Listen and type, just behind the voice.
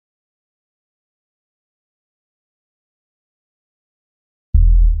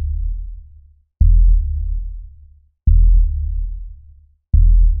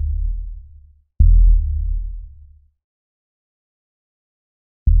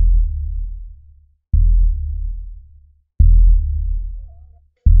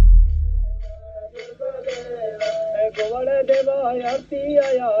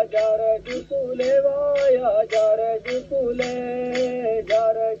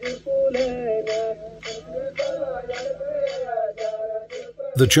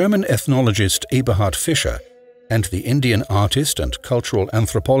The German ethnologist Eberhard Fischer and the Indian artist and cultural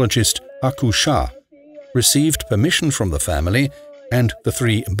anthropologist Aku Shah received permission from the family and the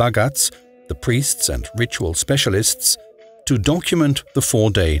three Bhagats, the priests and ritual specialists, to document the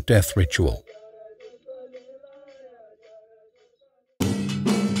 4-day death ritual.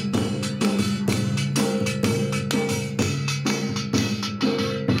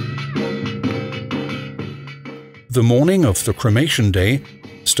 The morning of the cremation day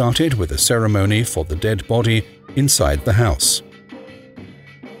started with a ceremony for the dead body inside the house.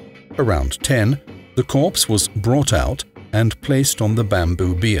 Around 10, the corpse was brought out and placed on the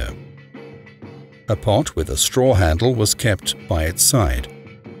bamboo bier. A pot with a straw handle was kept by its side.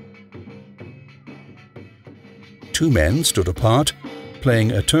 2 men stood apart,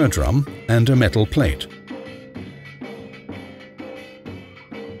 playing a tur drum and a metal plate.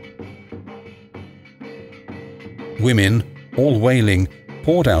 Women, all wailing,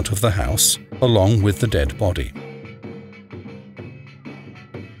 poured out of the house along with the dead body.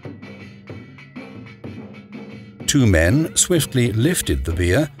 Two men swiftly lifted the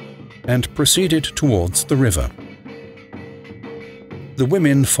bier and proceeded towards the river. The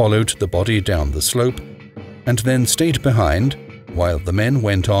women followed the body down the slope and then stayed behind while the men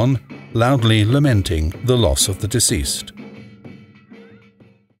went on, loudly lamenting the loss of the deceased.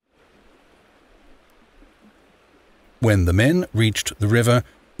 When the men reached the river,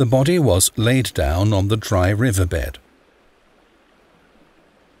 the body was laid down on the dry riverbed.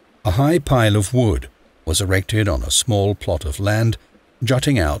 A high pile of wood was erected on a small plot of land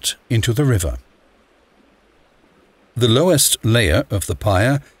jutting out into the river. The lowest layer of the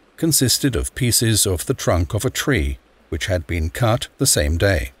pyre consisted of pieces of the trunk of a tree which had been cut the same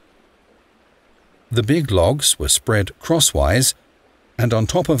day. The big logs were spread crosswise, and on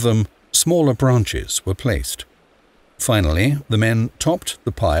top of them smaller branches were placed. Finally, the men topped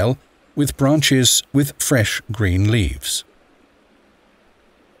the pile with branches with fresh green leaves.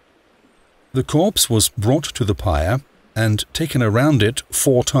 The corpse was brought to the pyre and taken around it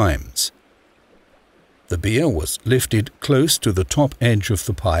 4 times. The bier was lifted close to the top edge of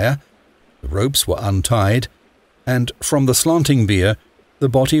the pyre, the ropes were untied, and from the slanting bier the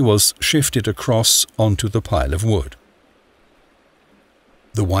body was shifted across onto the pile of wood.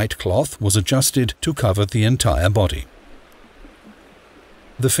 The white cloth was adjusted to cover the entire body.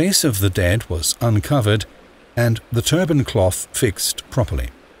 The face of the dead was uncovered and the turban cloth fixed properly.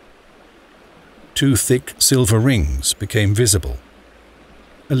 2 thick silver rings became visible.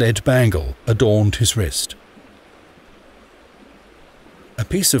 A lead bangle adorned his wrist. A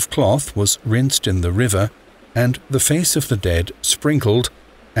piece of cloth was rinsed in the river and the face of the dead sprinkled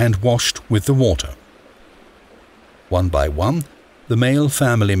and washed with the water. One by one, the male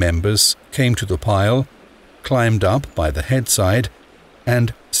family members came to the pile, climbed up by the headside,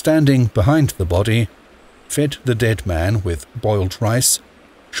 and, standing behind the body, fed the dead man with boiled rice,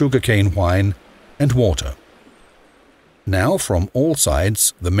 sugarcane wine, and water. Now from all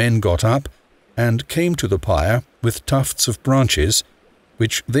sides the men got up and came to the pyre with tufts of branches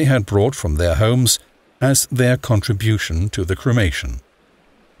which they had brought from their homes as their contribution to the cremation.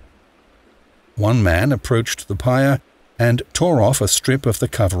 One man approached the pyre and tore off a strip of the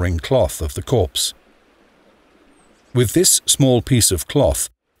covering cloth of the corpse. With this small piece of cloth,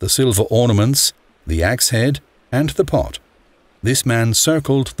 the silver ornaments, the axe head, and the pot, this man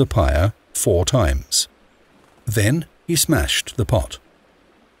circled the pyre 4 times. Then he smashed the pot.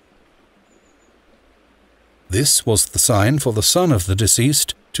 This was the sign for the son of the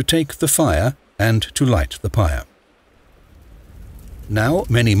deceased to take the fire and to light the pyre. Now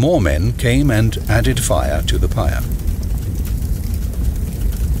many more men came and added fire to the pyre.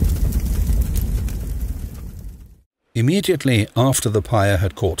 Immediately after the pyre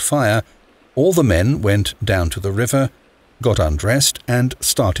had caught fire, all the men went down to the river, got undressed and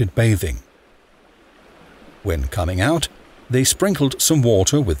started bathing. When coming out, they sprinkled some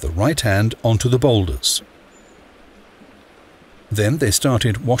water with the right hand onto the boulders. Then they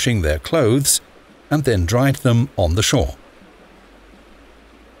started washing their clothes and then dried them on the shore.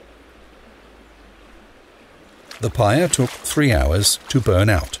 The pyre took 3 hours to burn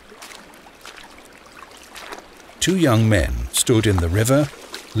out. 2 young men stood in the river,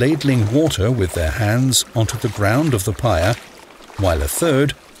 ladling water with their hands onto the ground of the pyre, while a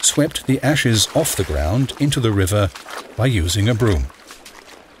third swept the ashes off the ground into the river by using a broom.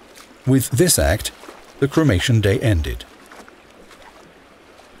 With this act, the cremation day ended.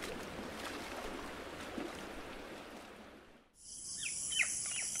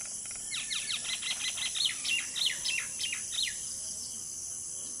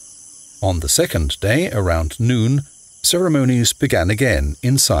 On the second day, around noon, ceremonies began again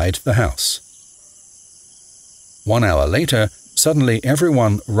inside the house. 1 hour later, suddenly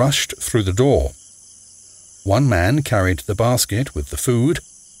everyone rushed through the door. One man carried the basket with the food,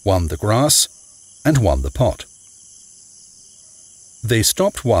 one the grass, and one the pot. They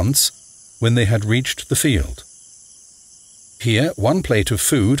stopped once when they had reached the field. Here, one plate of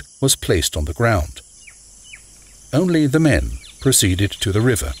food was placed on the ground. Only the men proceeded to the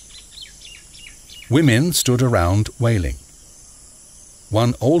river. Women stood around wailing.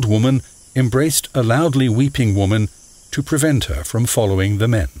 One old woman embraced a loudly weeping woman to prevent her from following the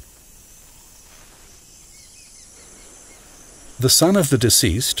men. The son of the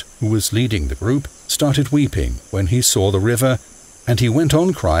deceased, who was leading the group, started weeping when he saw the river, and he went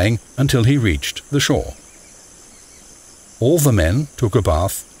on crying until he reached the shore. All the men took a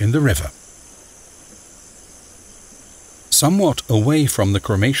bath in the river. Somewhat away from the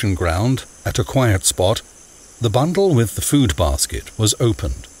cremation ground, at a quiet spot, the bundle with the food basket was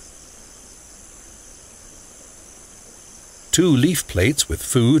opened. 2 leaf plates with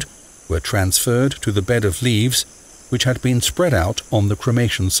food were transferred to the bed of leaves which had been spread out on the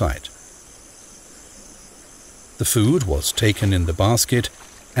cremation site. The food was taken in the basket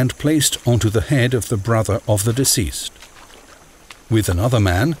and placed onto the head of the brother of the deceased. With another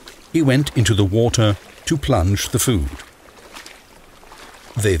man, he went into the water to plunge the food.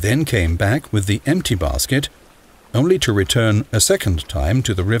 They then came back with the empty basket, only to return a second time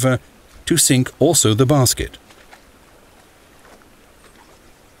to the river to sink also the basket.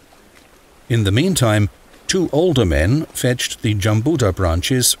 In the meantime, 2 older men fetched the jambuda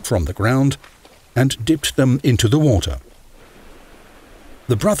branches from the ground and dipped them into the water.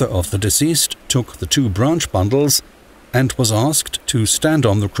 The brother of the deceased took the 2 branch bundles and was asked to stand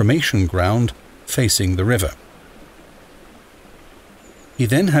on the cremation ground facing the river. He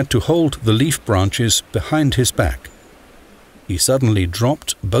then had to hold the leaf branches behind his back. He suddenly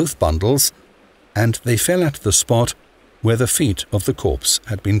dropped both bundles, and they fell at the spot where the feet of the corpse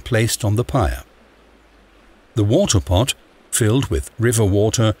had been placed on the pyre. The water pot, filled with river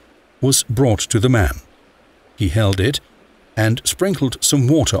water, was brought to the man. He held it and sprinkled some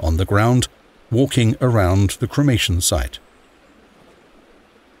water on the ground, walking around the cremation site.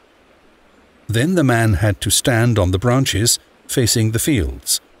 Then the man had to stand on the branches facing the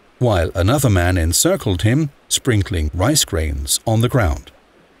fields, while another man encircled him, sprinkling rice grains on the ground.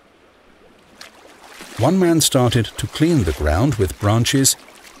 One man started to clean the ground with branches,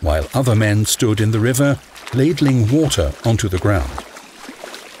 while other men stood in the river, ladling water onto the ground.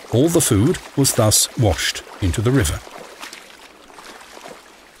 All the food was thus washed into the river.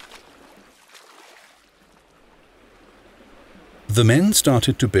 The men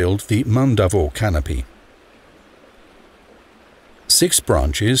started to build the mandavo canopy. 6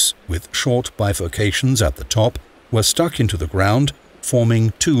 branches with short bifurcations at the top were stuck into the ground,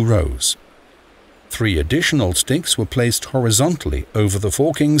 forming 2 rows. 3 additional sticks were placed horizontally over the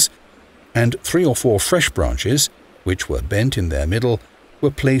forkings, and 3 or 4 fresh branches, which were bent in their middle,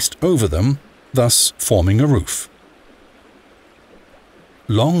 were placed over them, thus forming a roof.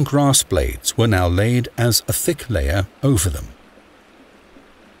 Long grass blades were now laid as a thick layer over them.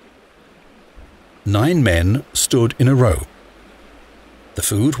 9 men stood in a row. The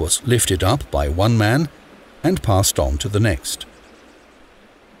food was lifted up by one man and passed on to the next.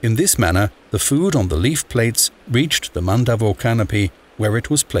 In this manner, the food on the leaf plates reached the mandavo canopy, where it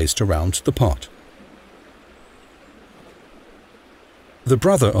was placed around the pot. The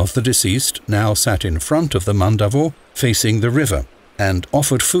brother of the deceased now sat in front of the mandavo, facing the river, and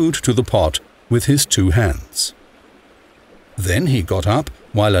offered food to the pot with his 2 hands. Then he got up,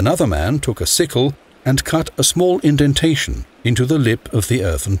 while another man took a sickle and cut a small indentation into the lip of the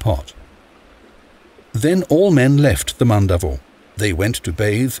earthen pot. Then all men left the mandavo. They went to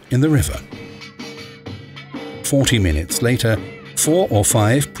bathe in the river. 40 minutes later, 4 or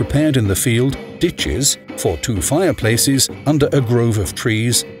 5 prepared in the field ditches for 2 fireplaces under a grove of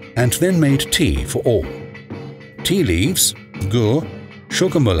trees, and then made tea for all. Tea leaves, gur,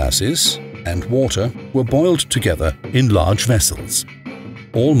 sugar molasses, and water were boiled together in large vessels.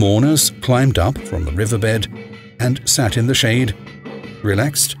 All mourners climbed up from the riverbed and sat in the shade,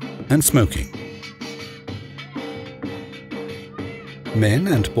 relaxed and smoking. Men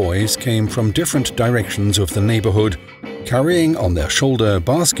and boys came from different directions of the neighborhood, carrying on their shoulder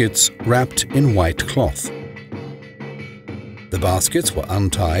baskets wrapped in white cloth. The baskets were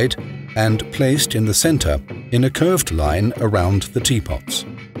untied and placed in the center in a curved line around the teapots.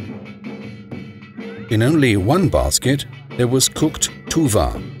 In only one basket there was cooked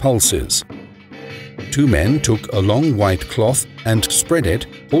tuva, pulses. 2 men took a long white cloth and spread it,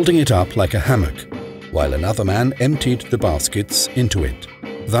 holding it up like a hammock, while another man emptied the baskets into it.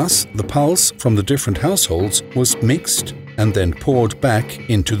 Thus, the pulse from the different households was mixed and then poured back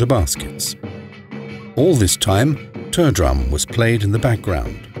into the baskets. All this time, drum was played in the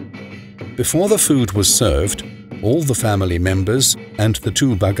background. Before the food was served, all the family members and the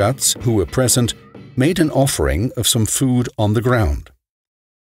 2 bhagats who were present made an offering of some food on the ground.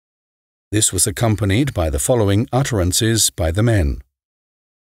 This was accompanied by the following utterances by the men.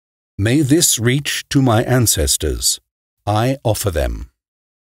 "May this reach to my ancestors. I offer them."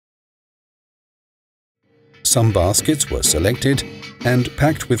 Some baskets were selected and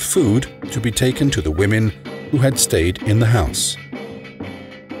packed with food to be taken to the women who had stayed in the house.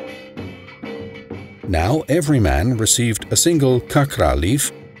 Now every man received a single kakra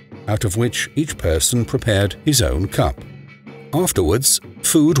leaf, out of which each person prepared his own cup. Afterwards,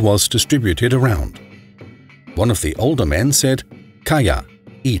 food was distributed around. One of the older men said, "Kaya,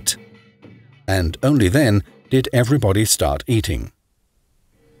 eat," and only then did everybody start eating.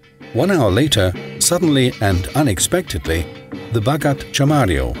 1 hour later, suddenly and unexpectedly, the Bhagat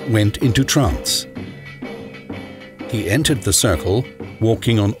Chamario went into trance. He entered the circle,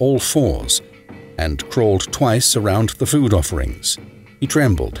 walking on all fours, and crawled twice around the food offerings. He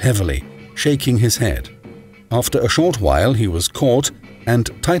trembled heavily, shaking his head. After a short while he was caught and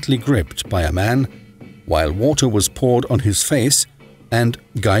tightly gripped by a man, while water was poured on his face and,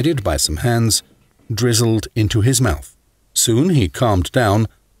 guided by some hands, drizzled into his mouth. Soon he calmed down,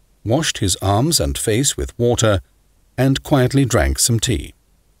 washed his arms and face with water, and quietly drank some tea.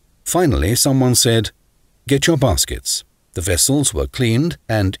 Finally someone said, "Get your baskets." The vessels were cleaned,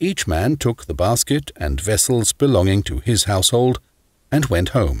 and each man took the basket and vessels belonging to his household and went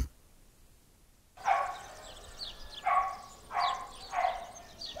home.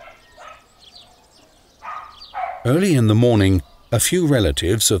 Early in the morning, a few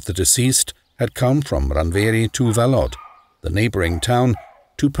relatives of the deceased had come from Ranveri to Valod, the neighboring town,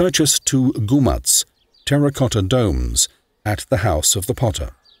 to purchase 2 gumats, terracotta domes, at the house of the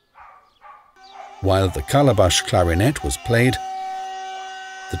potter. While the calabash clarinet was played,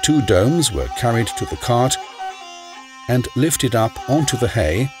 the 2 domes were carried to the cart and lifted up onto the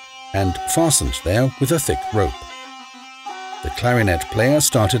hay and fastened there with a thick rope. The clarinet player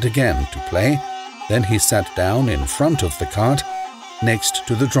started again to play. Then he sat down in front of the cart, next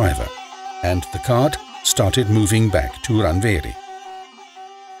to the driver, and the cart started moving back to Ranveri.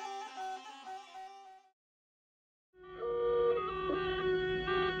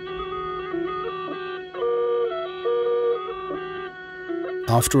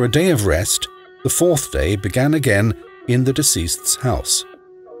 After a day of rest, the 4th day began again in the deceased's house.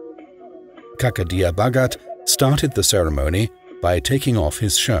 Kakadiya Bhagat started the ceremony by taking off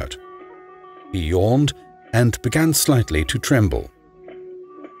his shirt. He yawned and began slightly to tremble.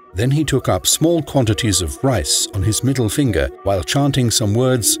 Then he took up small quantities of rice on his middle finger while chanting some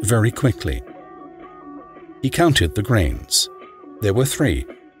words very quickly. He counted the grains. There were 3,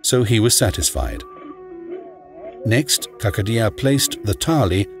 so he was satisfied. Next, Kakadiya placed the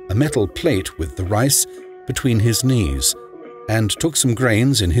thali, a metal plate with the rice, between his knees and took some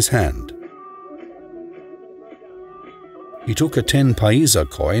grains in his hand. He took a 10 paisa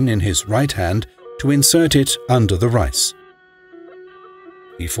coin in his right hand to insert it under the rice.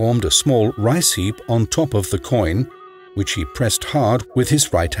 He formed a small rice heap on top of the coin, which he pressed hard with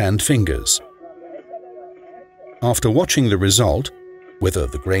his right-hand fingers. After watching the result, whether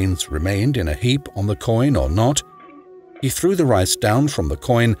the grains remained in a heap on the coin or not, he threw the rice down from the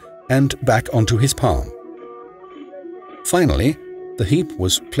coin and back onto his palm. Finally, the heap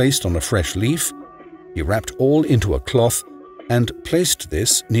was placed on a fresh leaf. He wrapped all into a cloth and placed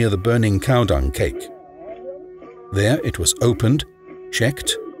this near the burning cow dung cake. There it was opened,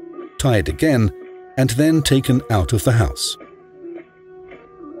 checked, tied again, and then taken out of the house.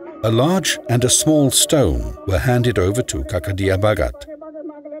 A large and a small stone were handed over to Kakadiya Bhagat.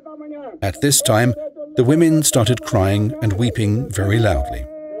 At this time, the women started crying and weeping very loudly.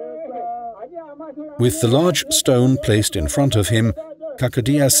 With the large stone placed in front of him,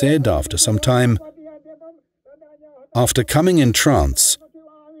 Kakadiya said after some time, "After coming in trance,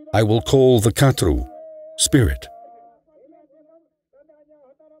 I will call the Katru, spirit."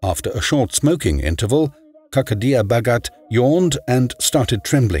 After a short smoking interval, Kakadiya Bhagat yawned and started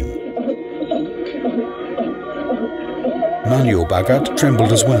trembling. Manyo Bhagat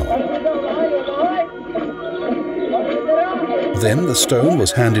trembled as well. Then the stone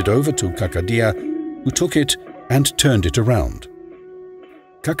was handed over to Kakadiya, who took it and turned it around.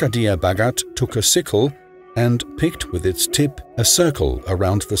 Kakadiya Bhagat took a sickle and picked with its tip a circle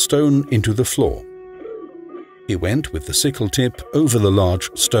around the stone into the floor. He went with the sickle tip over the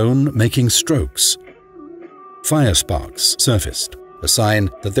large stone, making strokes. Fire sparks surfaced, a sign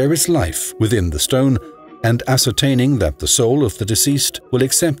that there is life within the stone, and ascertaining that the soul of the deceased will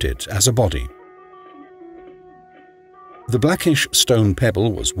accept it as a body. The blackish stone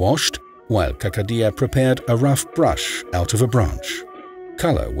pebble was washed, while Kakadiya prepared a rough brush out of a branch.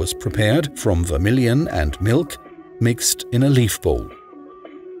 Color was prepared from vermilion and milk mixed in a leaf bowl.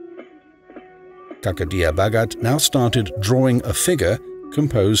 Kakadiya Bhagat now started drawing a figure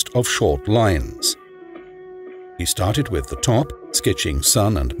composed of short lines. He started with the top, sketching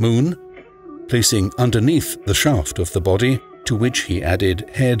sun and moon, placing underneath the shaft of the body, to which he added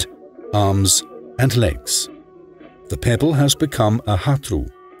head, arms and legs. The pebble has become a hatru,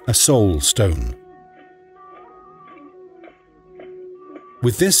 a soul stone.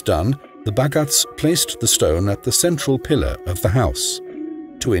 With this done, the Bhagats placed the stone at the central pillar of the house.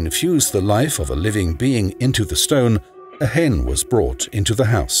 To infuse the life of a living being into the stone, a hen was brought into the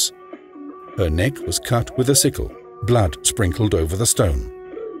house. Her neck was cut with a sickle, blood sprinkled over the stone.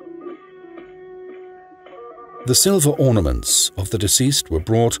 The silver ornaments of the deceased were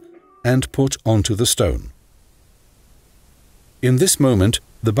brought and put onto the stone. In this moment,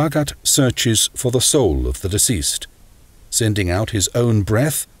 the Bhagat searches for the soul of the deceased, sending out his own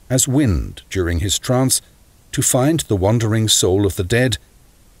breath as wind during his trance to find the wandering soul of the dead,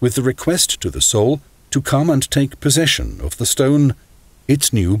 with the request to the soul to come and take possession of the stone,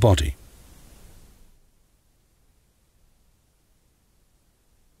 its new body.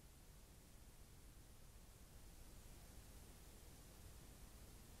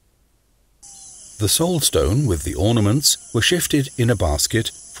 The soul stone with the ornaments were shifted in a basket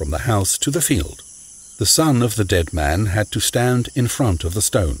from the house to the field. The son of the dead man had to stand in front of the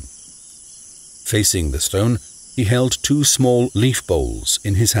stone. Facing the stone, he held two small leaf bowls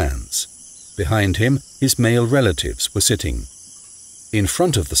in his hands. Behind him, his male relatives were sitting. In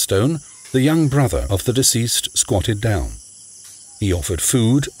front of the stone, the young brother of the deceased squatted down. He offered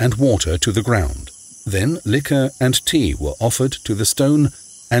food and water to the ground. Then liquor and tea were offered to the stone,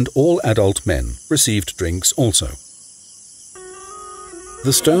 and all adult men received drinks also.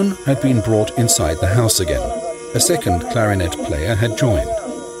 The stone had been brought inside the house again. A second clarinet player had joined.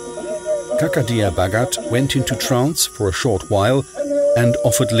 Kakadiya Bhagat went into trance for a short while and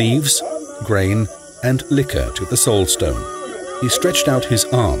offered leaves, grain and liquor to the soul stone. He stretched out his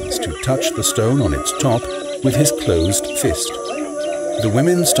arms to touch the stone on its top with his closed fist. The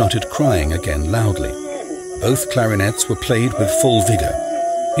women started crying again loudly. Both clarinets were played with full vigor.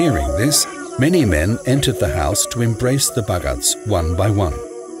 Hearing this, many men entered the house to embrace the Bhagats one by one.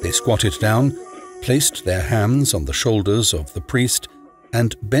 They squatted down, placed their hands on the shoulders of the priest,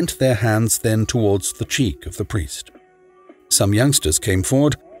 and bent their hands then towards the cheek of the priest. Some youngsters came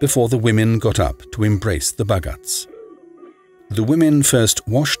forward before the women got up to embrace the Bhagats. The women first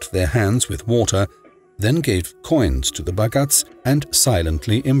washed their hands with water, then gave coins to the Bhagats and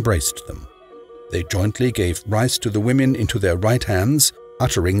silently embraced them. They jointly gave rice to the women into their right hands,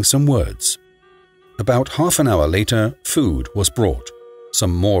 uttering some words. About half an hour later, food was brought.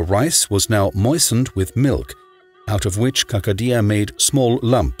 Some more rice was now moistened with milk, out of which Kakadiya made small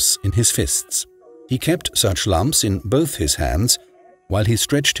lumps in his fists. He kept such lumps in both his hands while he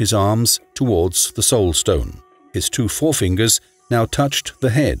stretched his arms towards the soul stone. His two forefingers now touched the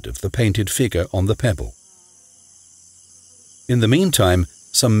head of the painted figure on the pebble. In the meantime,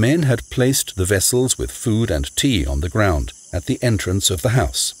 some men had placed the vessels with food and tea on the ground at the entrance of the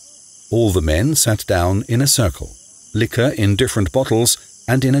house. All the men sat down in a circle. Liquor in different bottles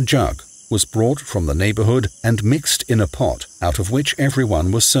and in a jug was brought from the neighborhood and mixed in a pot, out of which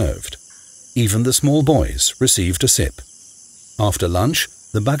everyone was served. Even the small boys received a sip. After lunch,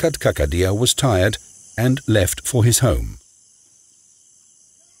 the Bhagat Kakadiya was tired and left for his home.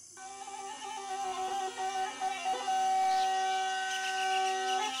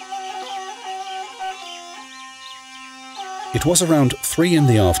 It was around 3 in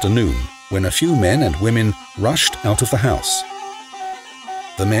the afternoon when a few men and women rushed out of the house.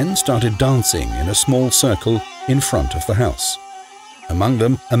 The men started dancing in a small circle in front of the house. Among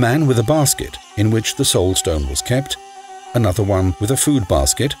them, a man with a basket in which the soul stone was kept, another one with a food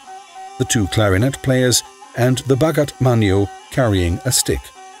basket, the two clarinet players, and the Bhagat Manyo carrying a stick.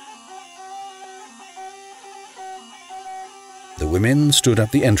 The women stood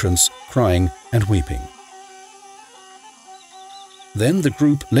at the entrance, crying and weeping. Then the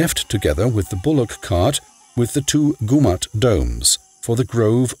group left together with the bullock cart with the 2 Gumat domes for the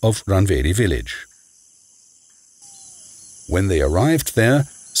grove of Ranveri village. When they arrived there,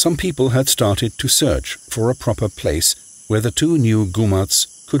 some people had started to search for a proper place where the 2 new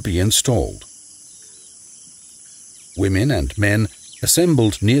Gumats could be installed. women and men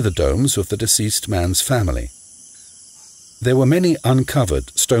assembled near the domes of the deceased man's family. There were many uncovered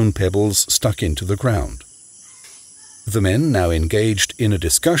stone pebbles stuck into the ground. The men now engaged in a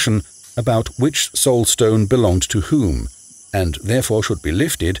discussion about which soul stone belonged to whom, and therefore should be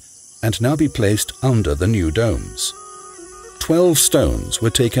lifted and now be placed under the new domes. 12 stones were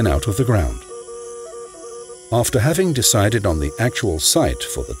taken out of the ground. After having decided on the actual site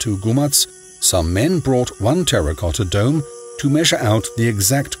for the 2 gumats, some men brought 1 terracotta dome to measure out the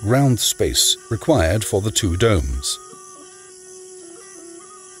exact ground space required for the 2 domes.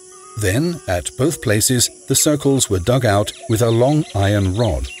 Then, at both places, the circles were dug out with a long iron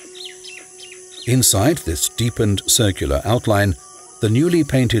rod. Inside this deepened circular outline, the newly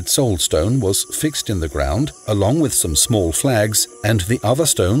painted soul stone was fixed in the ground along with some small flags, and the other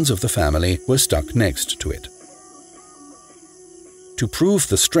stones of the family were stuck next to it. To prove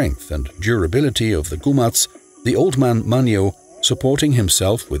the strength and durability of the gumats, the old man Manyo, supporting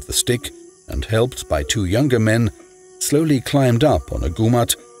himself with the stick and helped by 2 younger men, slowly climbed up on a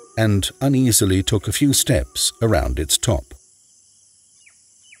gumat and uneasily took a few steps around its top.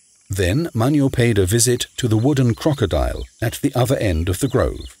 Then Manyo paid a visit to the wooden crocodile at the other end of the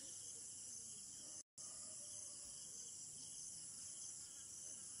grove.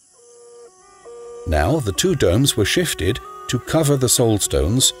 Now the 2 domes were shifted to cover the soul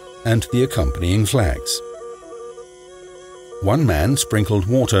stones and the accompanying flags. One man sprinkled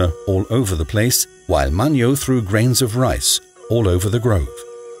water all over the place, while Manyo threw grains of rice all over the grove.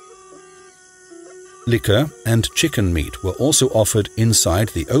 Liquor and chicken meat were also offered inside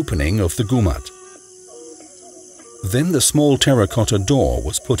the opening of the gumat. Then the small terracotta door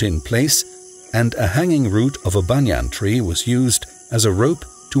was put in place, and a hanging root of a banyan tree was used as a rope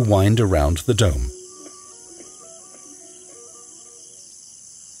to wind around the dome.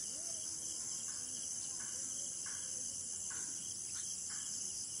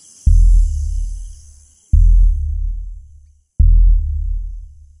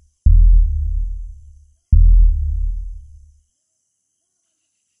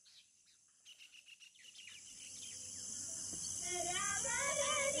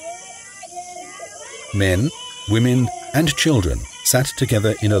 Men, women, and children sat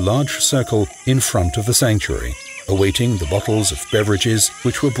together in a large circle in front of the sanctuary, awaiting the bottles of beverages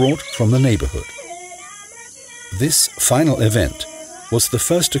which were brought from the neighborhood. This final event was the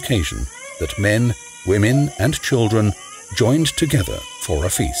first occasion that men, women, and children joined together for a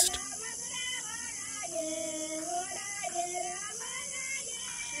feast.